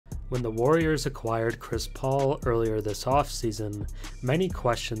When the Warriors acquired Chris Paul earlier this offseason, many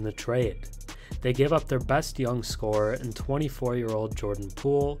questioned the trade. They gave up their best young scorer in 24-year-old Jordan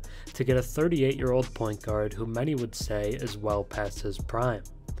Poole to get a 38-year-old point guard who many would say is well past his prime.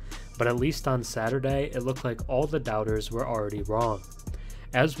 But at least on Saturday, it looked like all the doubters were already wrong.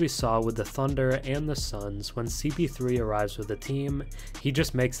 As we saw with the Thunder and the Suns, when CP3 arrives with the team, he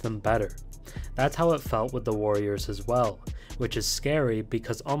just makes them better. That's how it felt with the Warriors as well, which is scary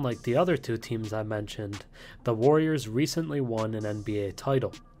because unlike the other two teams I mentioned, the Warriors recently won an NBA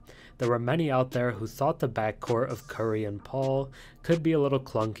title. There were many out there who thought the backcourt of Curry and Paul could be a little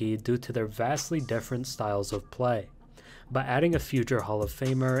clunky due to their vastly different styles of play. But adding a future Hall of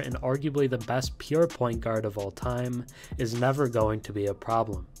Famer and arguably the best pure point guard of all time is never going to be a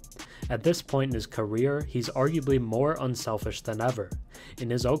problem. At this point in his career, he's arguably more unselfish than ever,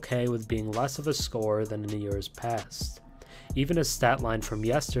 and is okay with being less of a scorer than in years past. Even his stat line from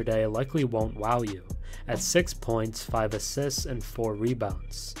yesterday likely won't wow you, at 6 points, 5 assists, and 4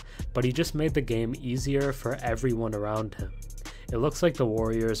 rebounds, but he just made the game easier for everyone around him. It looks like the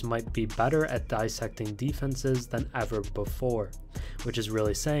Warriors might be better at dissecting defenses than ever before, which is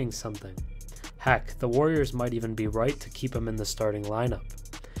really saying something. Heck, the Warriors might even be right to keep him in the starting lineup.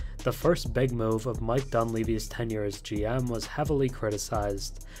 The first big move of Mike Dunleavy's tenure as GM was heavily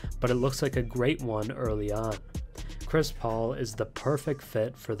criticized, but it looks like a great one early on. Chris Paul is the perfect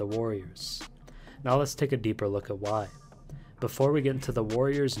fit for the Warriors. Now let's take a deeper look at why. Before we get into the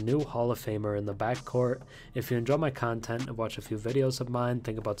Warriors' new Hall of Famer in the backcourt, if you enjoy my content and watch a few videos of mine,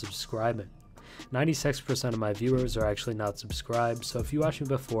 think about subscribing. 96% of my viewers are actually not subscribed, so if you watched me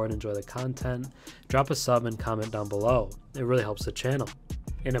before and enjoy the content, drop a sub and comment down below. It really helps the channel.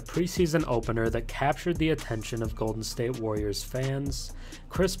 In a preseason opener that captured the attention of Golden State Warriors fans,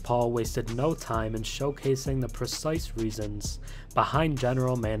 Chris Paul wasted no time in showcasing the precise reasons behind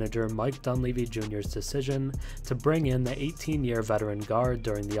general manager Mike Dunleavy Jr.'s decision to bring in the 18-year veteran guard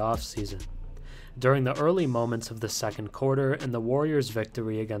during the offseason. During the early moments of the second quarter and the Warriors'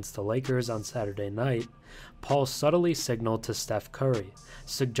 victory against the Lakers on Saturday night, Paul subtly signaled to Steph Curry,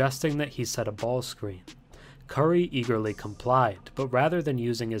 suggesting that he set a ball screen. Curry eagerly complied, but rather than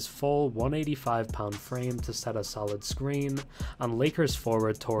using his full 185-pound frame to set a solid screen on Lakers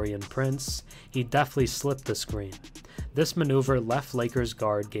forward Taurean Prince, he deftly slipped the screen. This maneuver left Lakers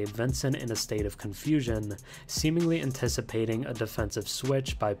guard Gabe Vincent in a state of confusion, seemingly anticipating a defensive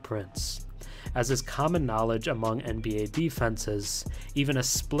switch by Prince. As is common knowledge among NBA defenses, even a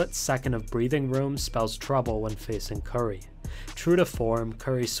split second of breathing room spells trouble when facing Curry. True to form,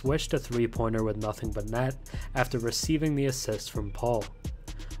 Curry switched a three-pointer with nothing but net after receiving the assist from Paul.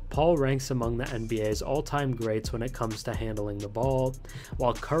 Paul ranks among the NBA's all-time greats when it comes to handling the ball,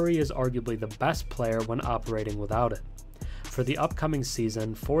 while Curry is arguably the best player when operating without it. For the upcoming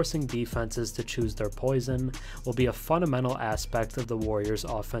season, forcing defenses to choose their poison will be a fundamental aspect of the Warriors'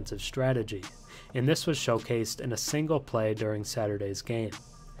 offensive strategy, and this was showcased in a single play during Saturday's game.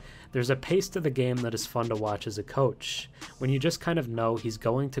 There's a pace to the game that is fun to watch as a coach, when you just kind of know he's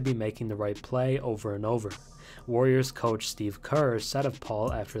going to be making the right play over and over. Warriors coach Steve Kerr said of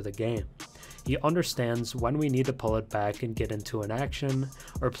Paul after the game, "He understands when we need to pull it back and get into an action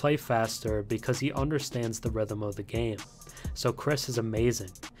or play faster because he understands the rhythm of the game. So Chris is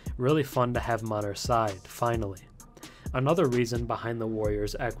amazing. Really fun to have him on our side, finally." Another reason behind the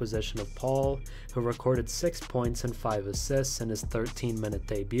Warriors' acquisition of Paul, who recorded 6 points and 5 assists in his 13-minute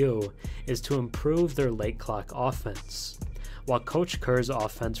debut, is to improve their late clock offense. While Coach Kerr's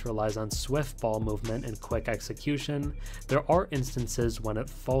offense relies on swift ball movement and quick execution, there are instances when it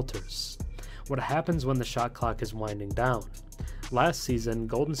falters. What happens when the shot clock is winding down? Last season,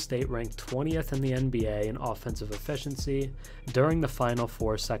 Golden State ranked 20th in the NBA in offensive efficiency during the final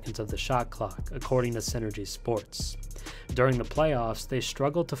 4 seconds of the shot clock, according to Synergy Sports. During the playoffs, they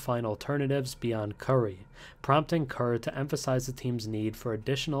struggled to find alternatives beyond Curry, prompting Kerr to emphasize the team's need for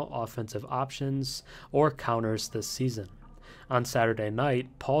additional offensive options or counters this season. On Saturday night,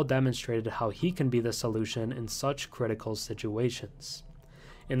 Paul demonstrated how he can be the solution in such critical situations.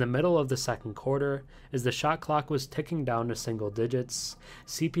 In the middle of the second quarter, as the shot clock was ticking down to single digits,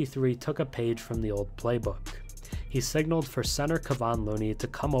 CP3 took a page from the old playbook. He signaled for center Kevon Looney to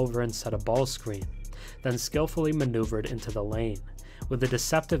come over and set a ball screen, then skillfully maneuvered into the lane. With a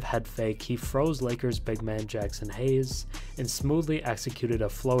deceptive head fake, he froze Lakers big man Jackson Hayes and smoothly executed a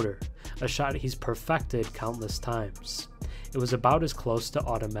floater, a shot he's perfected countless times. It was about as close to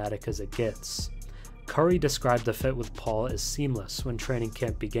automatic as it gets. Curry described the fit with Paul as seamless when training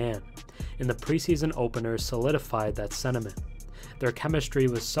camp began, and the preseason opener solidified that sentiment. Their chemistry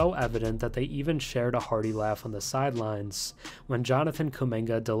was so evident that they even shared a hearty laugh on the sidelines when Jonathan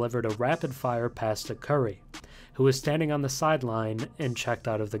Kuminga delivered a rapid-fire pass to Curry, who was standing on the sideline and checked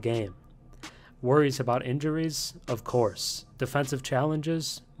out of the game. Worries about injuries? Of course. Defensive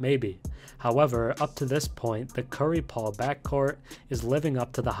challenges? Maybe. However, up to this point, the Curry-Paul backcourt is living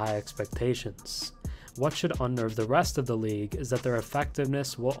up to the high expectations. What should unnerve the rest of the league is that their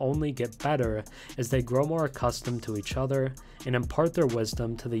effectiveness will only get better as they grow more accustomed to each other and impart their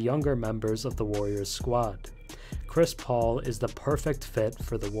wisdom to the younger members of the Warriors squad. Chris Paul is the perfect fit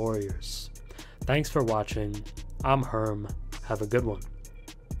for the Warriors. Thanks for watching. I'm Herm. Have a good one.